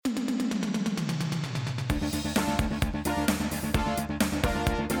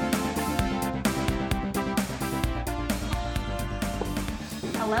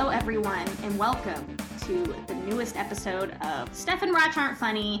Hello, everyone, and welcome to the newest episode of Steph and Ratch Aren't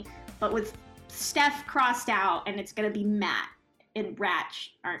Funny, but with Steph crossed out, and it's going to be Matt and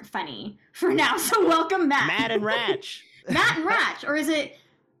Ratch Aren't Funny for now. So welcome, Matt. Matt and Ratch. Matt and Ratch, or is it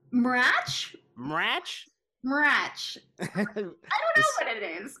Mratch? Mratch? Mratch. I don't know what it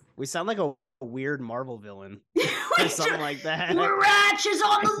is. We sound like a weird Marvel villain or something like that. Ratch is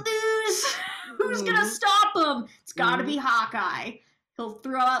on the loose. Who's going to stop him? It's got to be Hawkeye. He'll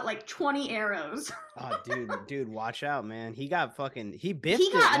throw out like 20 arrows. Oh, dude, watch out, man. He got biffed. He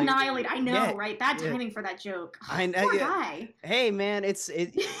got annihilated. I know, yeah, right? Bad timing for that joke. Oh, I know. Poor guy. Hey, man,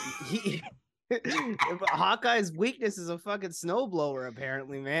 Hawkeye's weakness is a fucking snowblower,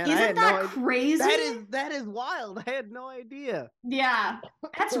 apparently, man. Isn't that crazy? That is wild. I had no idea. Yeah,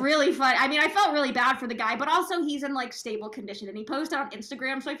 that's really fun. I mean, I felt really bad for the guy, but also he's in like stable condition, and he posted on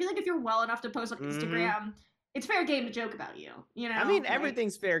Instagram. So I feel like if you're well enough to post on Instagram, it's fair game to joke about you. You know, I mean,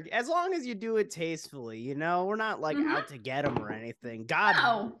 everything's fair as long as you do it tastefully. You know, we're not like out to get him or anything.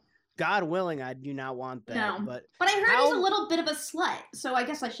 God willing, I do not want that. No. But I heard he's a little bit of a slut, so I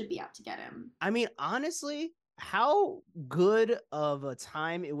guess I should be out to get him. I mean, honestly, how good of a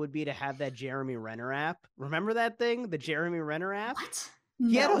time it would be to have that Jeremy Renner app. Remember that thing? The Jeremy Renner app? What?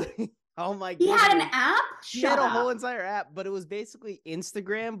 No. Oh my god. He had an app? He had a whole entire app, but it was basically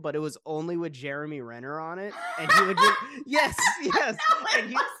Instagram, but it was only with Jeremy Renner on it. And he would just yes. No,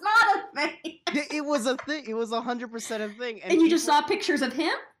 it was not a thing. It was a thing. It was 100% a thing. And you just saw pictures of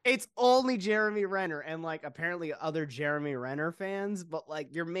him? It's only Jeremy Renner and like apparently other Jeremy Renner fans, but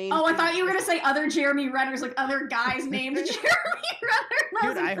like your main. Oh, I thought you were gonna say other Jeremy Renners, like other guys named Jeremy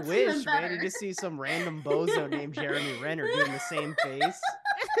Renner. Dude, I wish, man. You just see some random bozo named Jeremy Renner doing the same face.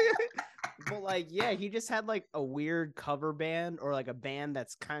 But like, yeah, he just had like a weird cover band or like a band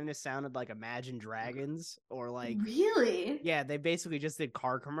that's kind of sounded like Imagine Dragons or like. Really? Yeah, they basically just did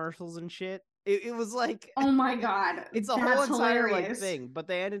car commercials and shit. It was like, oh my god, it's a whole entire like thing. But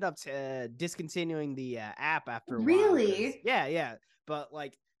they ended up discontinuing the app after a while. Really? Yeah. But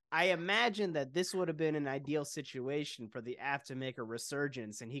like, I imagine that this would have been an ideal situation for the app to make a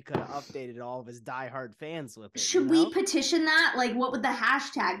resurgence, and he could have updated all of his diehard fans with it. Should we petition that? Like, what would the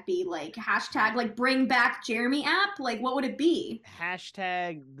hashtag be? Like, hashtag like bring back Jeremy app? Like, what would it be?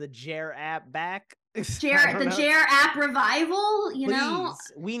 Hashtag the Jer app back. The Jer app revival. You know,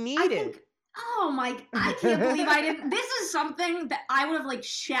 we need it. Oh my, I can't believe I didn't. This is something that I would have like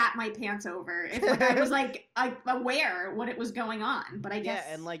shat my pants over if like, I was like aware what it was going on. But I guess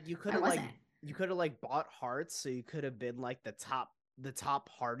and like you could have like bought hearts, so you could have been like the top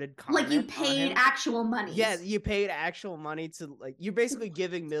hearted comment. Like you paid actual money. Yeah, you paid actual money to like you're basically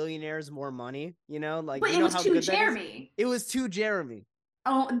giving millionaires more money, you know? Like but you it know was how to good Jeremy. It was to Jeremy.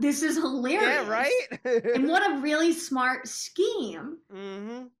 Oh, this is hilarious. Yeah, right? And what a really smart scheme.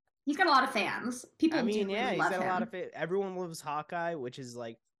 Mm-hmm. He's got a lot of fans. People I mean, do yeah, really he's love got him. a lot of fans. Everyone loves Hawkeye, which is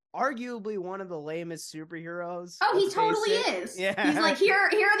like arguably one of the lamest superheroes. Oh, he totally is. Yeah. He's like, here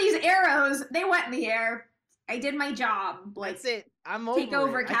are these arrows. They went in the air. I did my job. Like, that's it. I'm take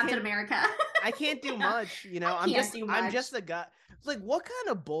over Captain America. I can't do much, you know. I'm just a guy. Like, what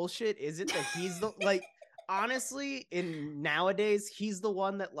kind of bullshit is it that he's the like? Honestly, in nowadays, he's the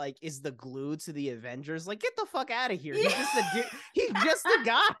one that like is the glue to the Avengers. Like, get the fuck out of here. He's just a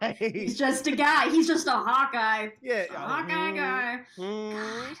guy. He's just a guy. He's just a Hawkeye. Yeah, Hawkeye guy.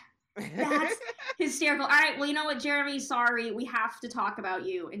 God, that's hysterical. All right, well, you know what, Jeremy? Sorry, we have to talk about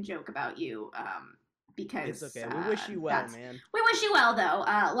you and joke about you. Because it's okay. We wish you well, man. We wish you well, though.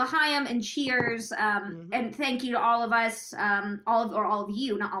 L'chaim and cheers. And thank you to all of us. All of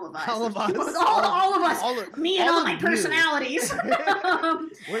you, not all of us. All of us. All of us. Me and all my personalities.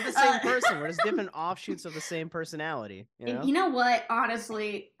 We're the same person. We're just different offshoots of the same personality. You know what?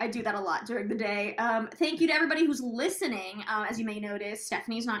 Honestly, I do that a lot during the day. Thank you to everybody who's listening. As you may notice,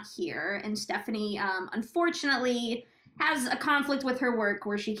 Stephanie's not here, and Stephanie, unfortunately, has a conflict with her work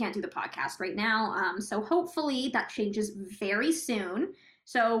where she can't do the podcast right now. So hopefully that changes very soon.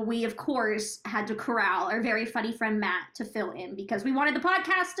 So we, of course, had to corral our very funny friend Matt to fill in because we wanted the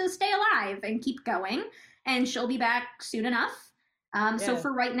podcast to stay alive and keep going. And she'll be back soon enough. So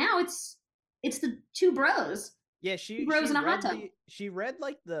for right now, it's the two bros. Yeah, she read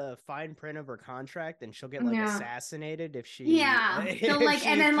like the fine print of her contract, and she'll get like assasssated if she. Yeah, they'll like,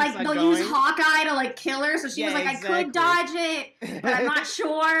 and then like they'll use Hawkeye to like kill her. So she was like, exactly. I could dodge it, but I'm not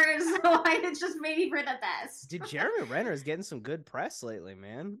sure. So it's just maybe for the best. Dude, Jeremy Renner is getting some good press lately,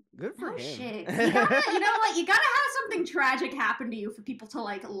 man. Good for him. Shit. You know what? You gotta have something tragic happen to you for people to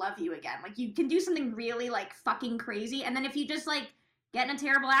like love you again. Like you can do something really like fucking crazy, and then if you just like get in a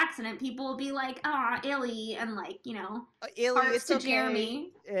terrible accident, people will be like, "Ah, Illy," and like, you know, Illy, it's to okay.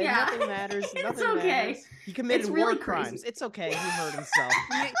 Jeremy. Yeah, nothing matters. Nothing okay. Matters. He committed war crimes. It's okay. He hurt himself.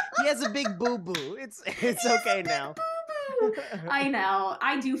 he has a big boo boo. It's okay now. I know.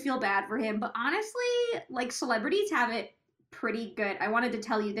 I do feel bad for him, but honestly, like celebrities have it pretty good. I wanted to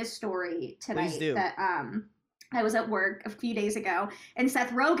tell you this story tonight that I was at work a few days ago, and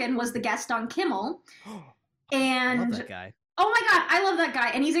Seth Rogen was the guest on Kimmel. And I love that guy. Oh my god, I love that guy,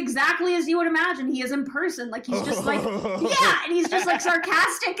 and he's exactly as you would imagine he is in person. Like he's just like, yeah, and he's just like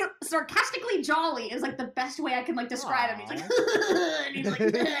sarcastically jolly is like the best way I can like describe him. He's like,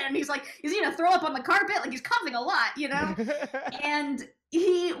 and he's like, and he's gonna throw up on the carpet, like he's coughing a lot, you know. And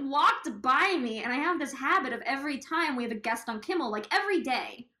he walked by me, and I have this habit of every time we have a guest on Kimmel, like every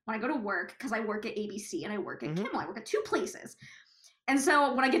day when I go to work, because I work at ABC and I work at Kimmel, I work at 2 places. And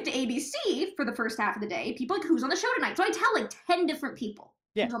so when I get to ABC for the first half of the day, people like, who's on the show tonight? So I tell like 10 different people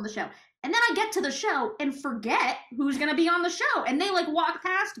who's on the show. And then I get to the show and forget who's going to be on the show. And they like walk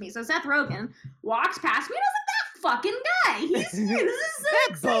past me. So Seth Rogen walks past me and I was like, that fucking guy. This is so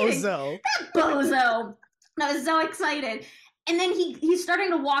exciting. That bozo. I was so excited. And then he's starting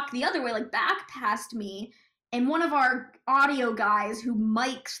to walk the other way, like back past me. And one of our audio guys who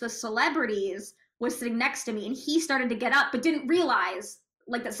mics the celebrities was sitting next to me, and he started to get up, but didn't realize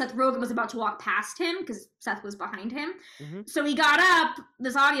like that Seth Rogen was about to walk past him because Seth was behind him. So he got up,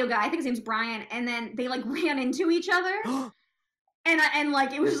 this audio guy, I think his name's Brian, and then they like ran into each other. and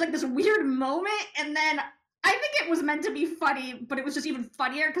like it was just like this weird moment, and then I think it was meant to be funny, but it was just even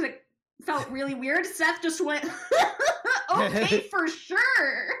funnier because it felt really weird. Seth just went, okay, for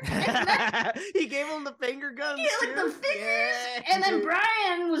sure. Then, he gave him the finger guns. Yeah, like the fingers. Yeah. And then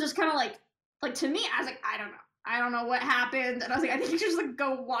Brian was just kind of like to me, I was like, I don't know. I don't know what happened. And I was like, I think you should just like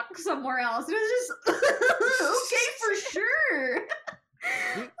go walk somewhere else. And it was just, okay, for sure.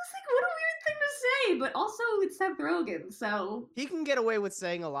 I was like, what a weird thing to say. But also, it's Seth Rogen, so. He can get away with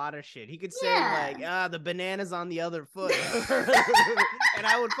saying a lot of shit. He could say, like, the banana's on the other foot. And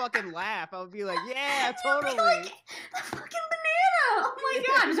I would fucking laugh. I would be like, yeah, totally. Like, the fucking banana. Oh my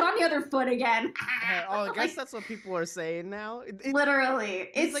god, it's on the other foot again. I guess that's what people are saying now. Literally,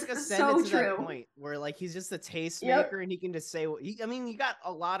 it's like so true. That point where like he's just a tastemaker and he can just say what I mean, you got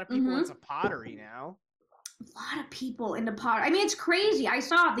a lot of people into pottery now. A lot of people into pottery. I mean, it's crazy. I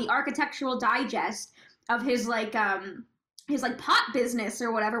saw the Architectural Digest of his like pot business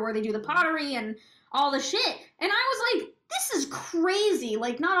or whatever, where they do the pottery and all the shit. And I was like, this is crazy.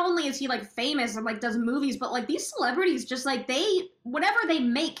 Like, not only is he like famous and like does movies, but like these celebrities just like whatever they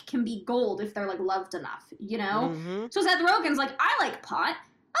make can be gold if they're like loved enough, you know? So Seth Rogen's like, I like pot.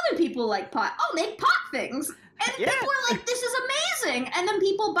 Other people like pot. I'll make pot things. And people are like, this is amazing. And then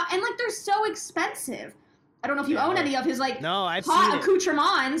people buy, and like they're so expensive. I don't know if you own any of his like pot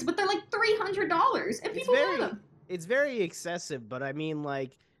accoutrements, but they're like $300 and people love them. It's very excessive, but I mean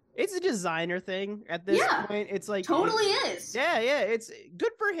like, it's a designer thing at this point. It's like totally is. Yeah, it's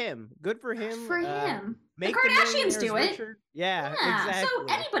good for him. Good for him. The Kardashians do it. Yeah, exactly. So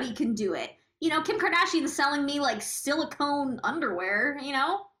anybody can do it. You know, Kim Kardashian's selling me like silicone underwear. You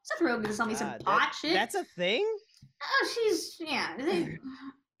know, Seth Rogen's selling me some pot shit. That's a thing. Oh,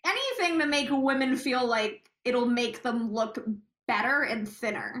 anything to make women feel like it'll make them look better and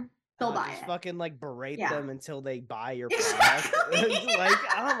thinner. They'll buy it. Fucking like berate them until they buy your product. Like,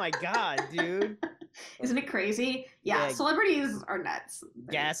 oh my god, dude. Isn't it crazy? Yeah, celebrities are nuts.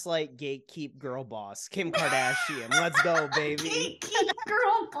 Gaslight, gatekeep, girl boss. Kim Kardashian. Let's go, baby. Gatekeep,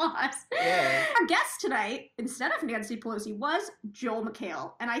 girl boss. Yeah. Our guest tonight, instead of Nancy Pelosi, was Joel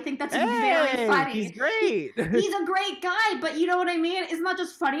McHale. And I think that's very funny. He's great. He's a great guy, but you know what I mean? Isn't that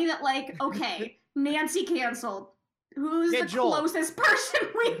just funny that, like, okay, Nancy canceled. Who's the closest person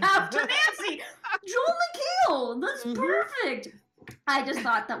we have to Nancy? Joel McHale. That's perfect. I just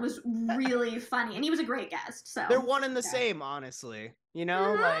thought that was really funny, and he was a great guest. So they're one and the same, honestly. You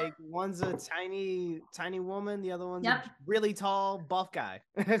know, like one's a tiny woman, the other one's a really tall, buff guy.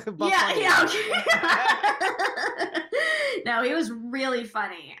 No, he was really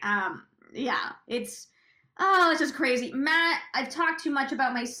funny. It's just crazy. Matt, I've talked too much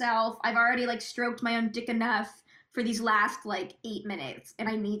about myself. I've already like stroked my own dick enough for these last like 8 minutes, and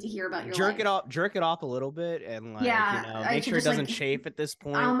I need to hear about your jerk it off a little bit, and like make sure it doesn't chafe at this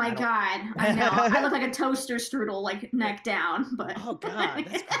point. Oh my god, I know. I look like a toaster strudel, like neck down. But oh god,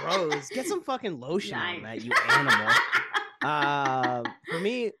 that's gross. Get some fucking lotion on that, you animal. For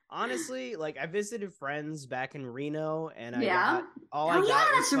me, honestly, like I visited friends back in Reno, and I Yeah. got all Oh I got yeah,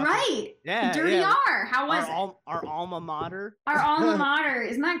 was that's fucking right. yeah, Dirty yeah. R. How was it? Our alma mater. Our alma mater.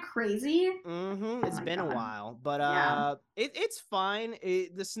 Isn't that crazy? Mm-hmm. Oh It's my been a god. while, but Yeah. it's fine.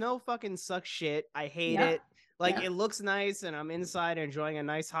 The snow fucking sucks shit. I hate Yep. it. Like Yep. it looks nice, and I'm inside enjoying a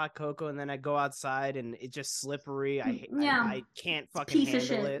nice hot cocoa, and then I go outside and it's just slippery. Yeah. I can't It's a fucking piece of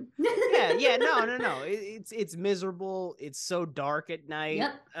handle shit. it. Yeah, no. It's miserable. It's so dark at night.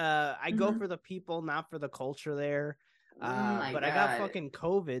 Yep. I go for the people, not for the culture there. Oh my But I got god. fucking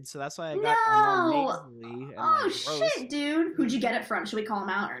COVID, so that's why I got I'm all No. nasally and like Oh gross. shit, dude. Who'd you get it from? Should we call him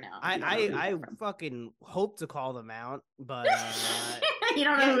out or no? You don't know who you get I it from. fucking hope to call them out, but You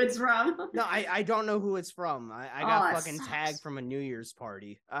don't know yeah, who it's from. no, I don't know who it's from. I Oh, got that fucking tagged sucks. from a New Year's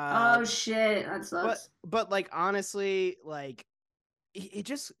party. Oh shit, that sucks. But like honestly, like it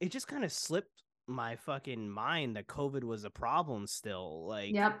just kind of slipped my fucking mind that COVID was a problem still.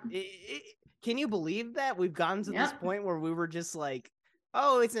 Like, Yep. can you believe that we've gotten to this Yep. point where we were just like,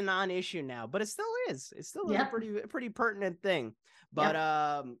 oh, it's a non-issue now, but it still is. It still is Yep. a pretty pertinent thing. But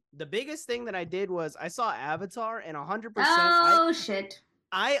the biggest thing that I did was I saw Avatar, and 100%. Oh shit.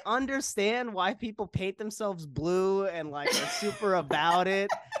 I understand why people paint themselves blue and like are super about it.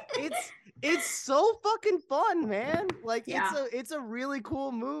 It's so fucking fun, man. Like it's a really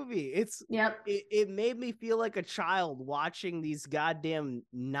cool movie. It made me feel like a child watching these goddamn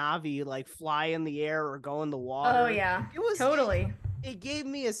Navi like fly in the air or go in the water. Oh yeah. It was totally. It gave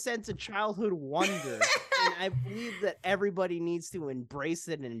me a sense of childhood wonder. And I believe that everybody needs to embrace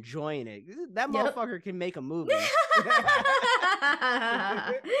it and enjoy it. That motherfucker can make a movie.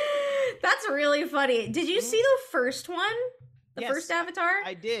 That's really funny. Did you see the first one? The first Avatar?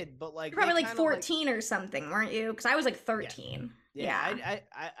 I did, but like you're probably like 14 or something, weren't you? Because I was like 13. Yeah.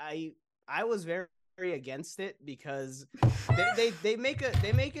 I was very against it because they make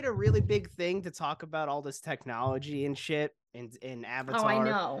it a really big thing to talk about all this technology and shit in Avatar.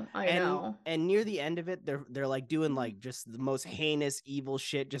 Oh, I know. And near the end of it, they're like doing like just the most heinous evil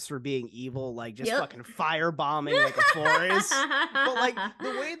shit just for being evil, like just fucking firebombing like a forest. But like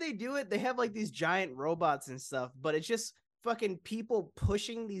the way they do it, they have like these giant robots and stuff, but it's just fucking people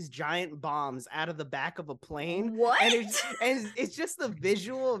pushing these giant bombs out of the back of a plane. What? And it's just the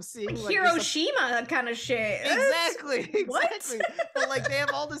visual of seeing like Hiroshima kind of shit. Exactly. What? But like they have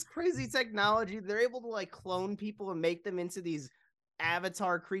all this crazy technology. They're able to like clone people and make them into these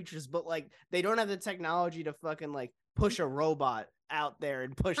avatar creatures, but like they don't have the technology to fucking like push a robot out there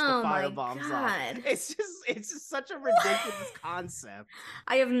and push the firebombs off. It's just such a ridiculous concept.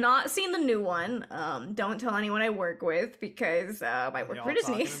 I have not seen the new one. Don't tell anyone I work with because my work for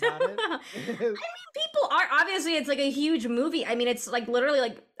Disney. I mean, people are obviously it's like a huge movie. I mean, it's like literally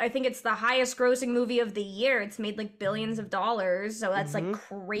like I think it's the highest grossing movie of the year. It's made like billions of dollars, so that's like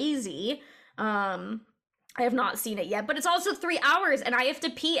crazy. I have not seen it yet, but it's also 3 hours and I have to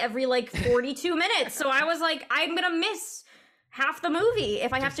pee every like 42 minutes. So I was like, I'm gonna miss half the movie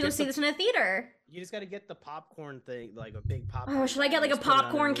if I have to go see this in a theater. You just got to get the popcorn thing, like a big popcorn. Oh, should I get like a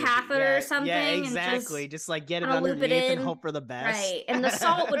popcorn catheter or something? Yeah, exactly. Just like get it underneath and hope for the best. Right, and the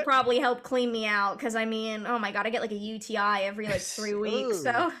salt would probably help clean me out because I mean, oh my god, I get like a UTI every like 3 weeks.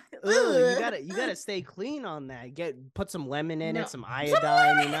 So you gotta stay clean on that. Put some lemon in it, some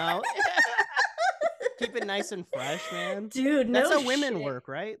iodine, you know. Keep it nice and fresh, man. Dude, that's how women work,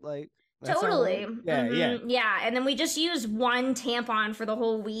 right? Like. Totally. Yeah. And then we just use one tampon for the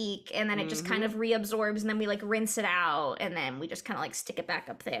whole week, and then it just kind of reabsorbs, and then we like rinse it out, and then we just kind of like stick it back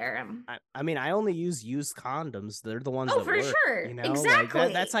up there. I mean, I only use used condoms. They're the ones that for work, sure. You know? Exactly.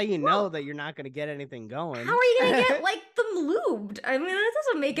 Like, that's how you know that you're not going to get anything going. How are you going to get like them lubed? I mean, that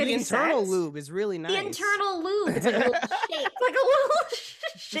doesn't make any sense. The internal lube is really nice. The internal lube. It's like a little shake, like a little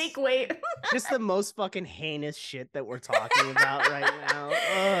shake weight. Just the most fucking heinous shit that we're talking about right now.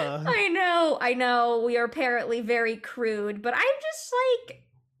 I know. We are apparently very crude, but I'm just like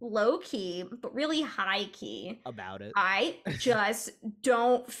low key, but really high key about it. I just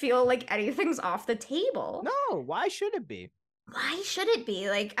don't feel like anything's off the table. No, why should it be? Why should it be?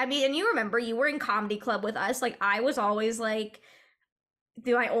 Like, I mean, and you remember you were in comedy club with us. Like, I was always like,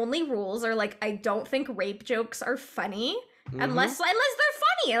 my only rules are like, I don't think rape jokes are funny. Unless they're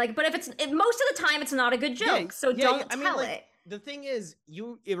funny. Like, but if most of the time it's not a good joke. So don't tell it. The thing is,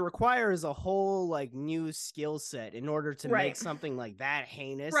 it requires a whole like new skill set in order to make something like that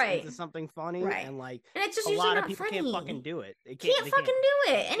heinous into something funny, and like and it's just a lot of people can't fucking do it. They can't fucking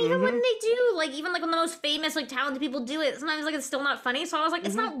do it. And even when they do, like even like when the most famous like talented people do it, sometimes like it's still not funny. So I was like,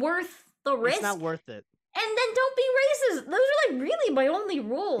 it's not worth the risk. It's not worth it. And then don't be racist. Those are like really my only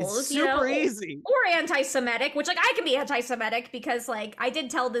rules. It's super easy. Or anti-Semitic, which like I can be anti-Semitic because like I did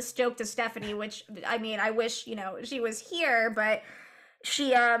tell this joke to Stephanie, which I mean I wish she was here, but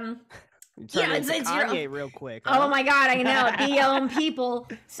she it's Kanye real quick. Huh? Oh my god, I know. The people.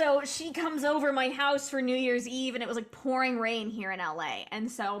 So she comes over my house for New Year's Eve, and it was like pouring rain here in LA,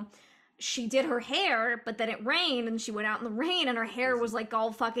 and so she did her hair, but then it rained and she went out in the rain and her hair was like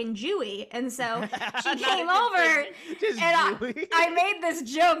all fucking Jewy. And so she came over and I made this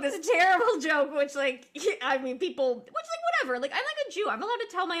joke, this terrible joke, which like, I mean, people, which like, whatever, like I'm like a Jew. I'm allowed to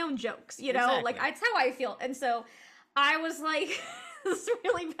tell my own jokes, Exactly. Like that's how I feel. And so I was like, this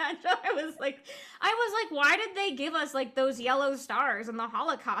really bad joke. I was like, why did they give us like those yellow stars in the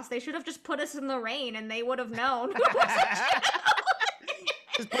Holocaust? They should have just put us in the rain and they would have known.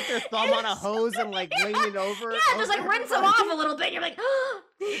 Just put their thumb on a hose and like lean it over. Yeah, just like rinse them off a little bit. You're like,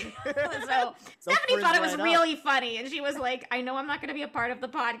 so Stephanie thought it was really funny, and she was like, "I know I'm not going to be a part of the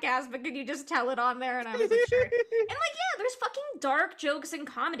podcast, but could you just tell it on there?" And I was like, "Sure." And like, yeah, there's fucking dark jokes in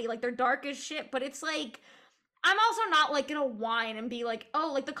comedy. Like they're dark as shit, but it's like, I'm also not like gonna whine and be like,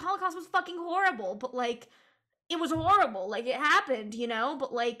 "Oh, like the Holocaust was fucking horrible," but like, it was horrible. Like it happened,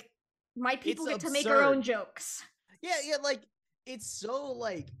 But like, my people get to make our own jokes. Yeah, like. It's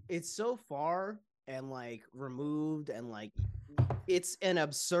so far and like removed and like it's an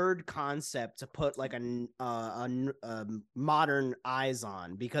absurd concept to put like a modern eyes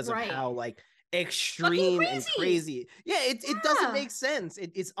on because of how like extreme and crazy. Yeah, it doesn't make sense.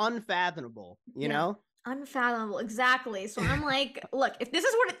 It's unfathomable, you know? Unfathomable, exactly. So I'm like, look, if this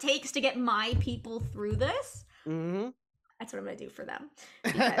is what it takes to get my people through this, that's what I'm gonna do for them.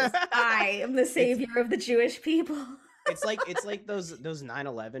 Because I am the savior of the Jewish people. It's like those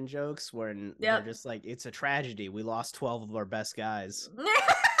 9/11 jokes where they're just like, it's a tragedy. We lost 12 of our best guys.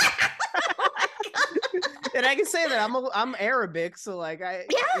 And I can say that I'm Arabic, so like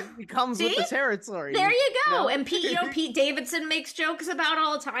it comes with the territory. There you go. And Pete Davidson makes jokes about it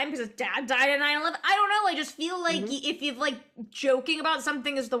all the time because his dad died in 9/11. I don't know. I just feel like if you've like joking about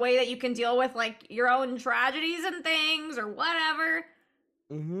something is the way that you can deal with like your own tragedies and things or whatever.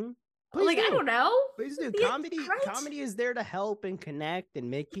 Please I don't know. Please do. Comedy is there to help and connect and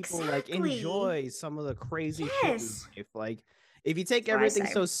make people like enjoy some of the crazy shit in life. Like, if you take everything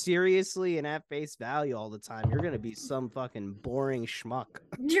so seriously and at face value all the time, you're gonna be some fucking boring schmuck.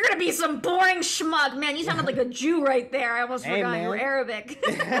 You're gonna be some boring schmuck, man. You sounded like a Jew right there. I almost forgot you were Arabic.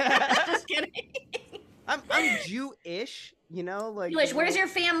 Just kidding. I'm Jewish, like. Jewish. Where's your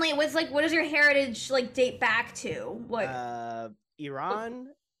family? What does your heritage like date back to? What? Iran.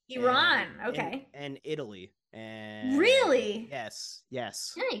 Iran, okay. And Italy. And really? Yes. Yeah,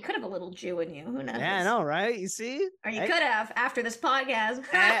 you could have a little Jew in you. Who knows? Yeah, I know, right? You see? Or you could have after this podcast.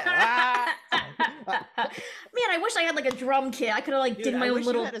 Man, I wish I had like a drum kit. I could have did my own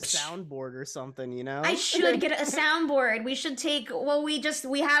little. You had a soundboard or something, I should get a soundboard. We should take. Well, we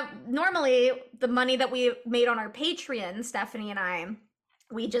have normally the money that we made on our Patreon, Stephanie and I.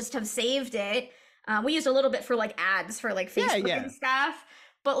 We just have saved it. We used a little bit for like ads for like Facebook and stuff.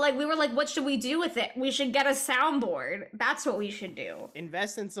 But like we were like, what should we do with it? We should get a soundboard. That's what we should do.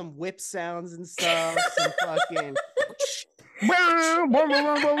 Invest in some whip sounds and stuff. Some fucking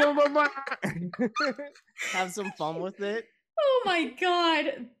have some fun with it. Oh my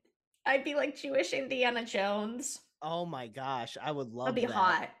god. I'd be like Jewish Indiana Jones. Oh my gosh. I would love that. That'd be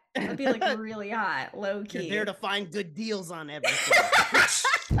hot. That'd be like really hot, low key. You're there to find good deals on everything.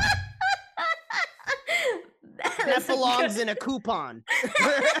 That belongs in a coupon. You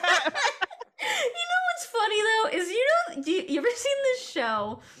know what's funny though is you ever seen this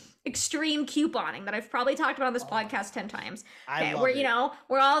show Extreme Couponing that I've probably talked about on this podcast 10 times? Okay,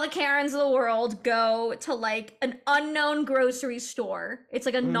 where all the Karens of the world go to like an unknown grocery store. It's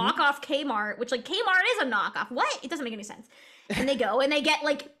like a knockoff Kmart, which like Kmart is a knockoff. What? It doesn't make any sense. And they go and they get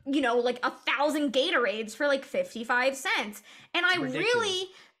like 1,000 Gatorades for like 55 cents. And I really,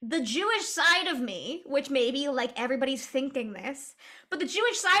 the Jewish side of me, which maybe like everybody's thinking this, but the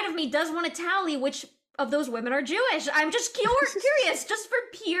Jewish side of me does want to tally which of those women are Jewish. I'm just curious, just for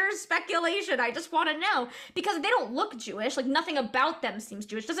pure speculation. I just want to know because they don't look Jewish. Like nothing about them seems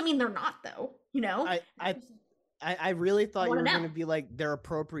Jewish. Doesn't mean they're not though, I really thought you were going to be like, they're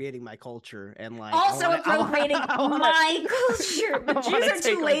appropriating my culture and like appropriating my culture. The Jews are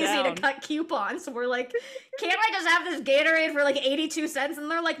too lazy to cut coupons. So we're like, can't I just have this Gatorade for like 82 cents? And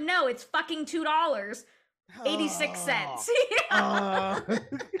they're like, no, it's fucking $2. 86 cents.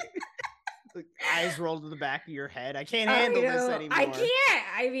 Eyes rolled to the back of your head. I can't handle this anymore. I can't.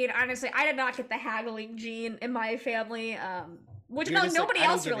 I mean, honestly, I did not get the haggling gene in my family, which nobody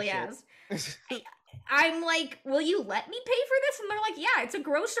else really has. I'm like, will you let me pay for this? And they're like, yeah, it's a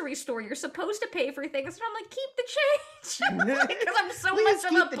grocery store. You're supposed to pay for things. And I'm like, keep the change. Because I'm so much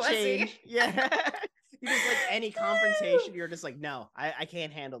of a pussy. Change. Yeah. You just like any confrontation, you're just like, no, I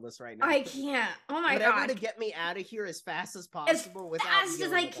can't handle this right now. I can't. Oh my God. Whatever to get me out of here as fast as possible. As fast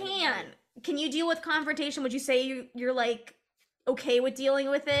as I can. Can you deal with confrontation? Would you say you're like okay with dealing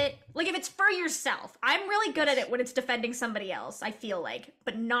with it? Like if it's for yourself. I'm really good at it when it's defending somebody else, I feel like,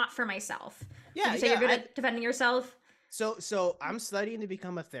 but not for myself. Yeah. Would you say you're good at defending yourself? So I'm studying to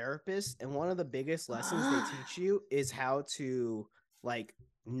become a therapist, and one of the biggest lessons they teach you is how to like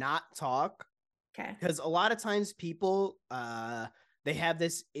not talk. Okay. Because a lot of times people they have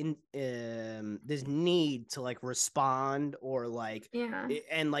this this need to like respond or like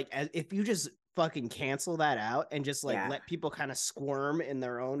and like if you just fucking cancel that out and just like let people kind of squirm in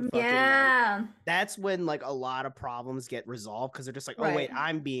their own fucking way, that's when like a lot of problems get resolved because they're just like, oh wait,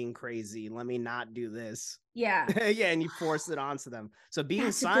 I'm being crazy, let me not do this. Yeah. And you force it onto them. So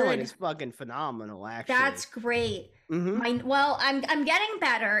being silent is fucking phenomenal, actually. That's great. Well, I'm getting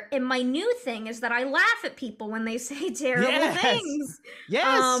better, and my new thing is that I laugh at people when they say terrible things.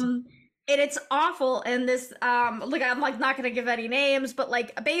 Yes. And it's awful. And this, like, I'm like not gonna give any names, but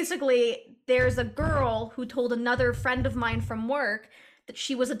like basically, there's a girl who told another friend of mine from work that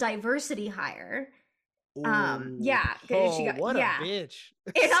she was a diversity hire. She got what a bitch.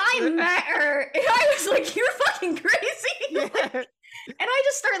 And I met her, and I was like, "You're fucking crazy." Like, and I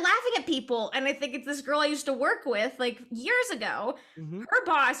just started laughing at people, and I think it's this girl I used to work with like years ago. Her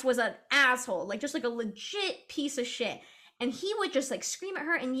boss was an asshole, like just like a legit piece of shit. And he would just like scream at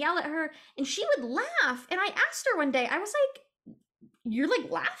her and yell at her, and she would laugh. And I asked her one day, I was like, you're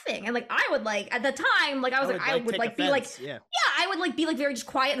like laughing. And like, I would like, at the time, like I would be like, I would like be like very just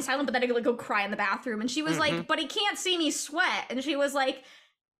quiet and silent, but then I could like go cry in the bathroom. And she was like, but he can't see me sweat. And she was like,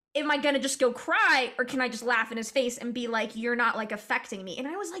 am I gonna just go cry, or can I just laugh in his face and be like, you're not like affecting me? And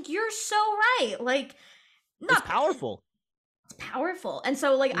I was like, you're so right. Like, it's powerful. Powerful. And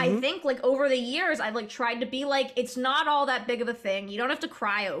so like I think like over the years I've like tried to be like, it's not all that big of a thing, you don't have to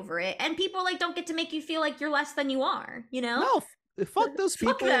cry over it, and people like don't get to make you feel like you're less than you are, you know? No, fuck those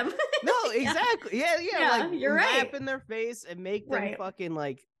people. Fuck them. No, exactly. Yeah, like you're laugh in their face and make them fucking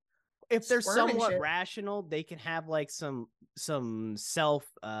like, if they're somewhat rational, they can have like some self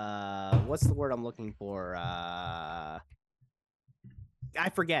what's the word I'm looking for? I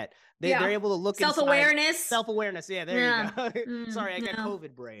forget. They're able to look self-awareness. Self-awareness. Yeah, there you go. Sorry, I got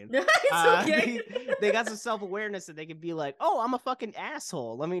COVID brain. It's okay. They got some self-awareness that they can be like, oh, I'm a fucking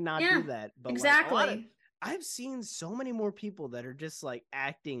asshole, let me not do that. But exactly. Like, I've seen so many more people that are just like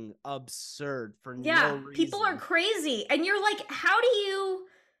acting absurd for no reason. People are crazy, and you're like, how do you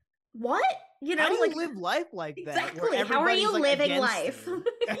what? You know, how do you live life like that? Exactly. How are you living life?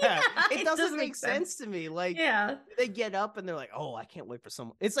 It doesn't make sense to me. Like, they get up and they're like, "Oh, I can't wait for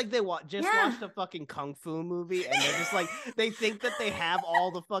someone." It's like they watched a fucking kung fu movie, and they're just like, they think that they have all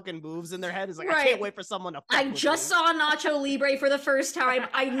the fucking moves in their head. It's like, I can't wait for someone to. I just saw Nacho Libre for the first time.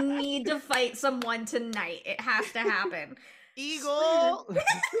 I need to fight someone tonight. It has to happen. Eagle.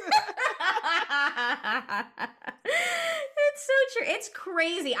 It's so true. It's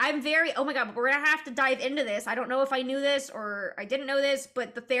crazy. Oh my god, but we're gonna have to dive into this. I don't know if I knew this or I didn't know this,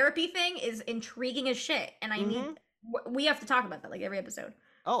 but the therapy thing is intriguing as shit, and we have to talk about that like every episode.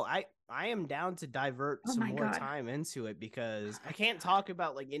 Oh, I am down to divert some more time into it, because I can't talk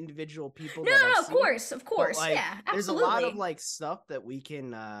about like individual people. No, of course, like, yeah, absolutely. There's a lot of like stuff that we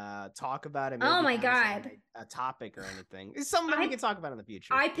can talk about. And oh my god, a topic or anything. It's something we can talk about in the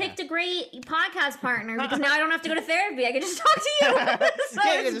future. I picked a great podcast partner because now I don't have to go to therapy. I can just talk to you.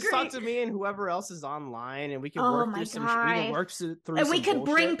 So just talk to me and whoever else is online, and we can work through some. We can work through and we can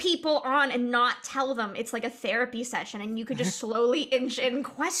bullshit. Bring people on and not tell them it's like a therapy session, and you could just slowly inch in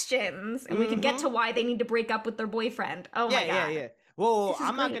questions. And we can get to why they need to break up with their boyfriend. Oh my god. Yeah. Well,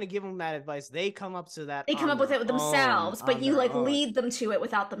 I'm not going to give them that advice. They come up to that. They come up with it themselves, but you like lead them to it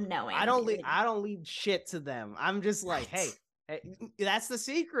without them knowing. I don't lead shit to them. I'm just like, hey, that's the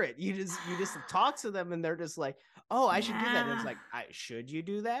secret. You just talk to them, and they're just like, oh, I should do that. And it's like, should you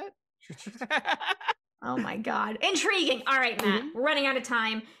do that? Oh my god. Intriguing. All right, Matt. We're running out of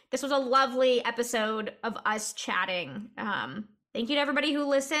time. This was a lovely episode of us chatting. Thank you to everybody who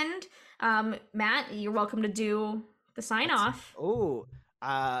listened. Matt, you're welcome to do the sign off.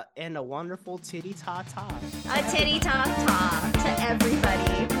 And a wonderful titty ta ta. A titty ta ta to everybody.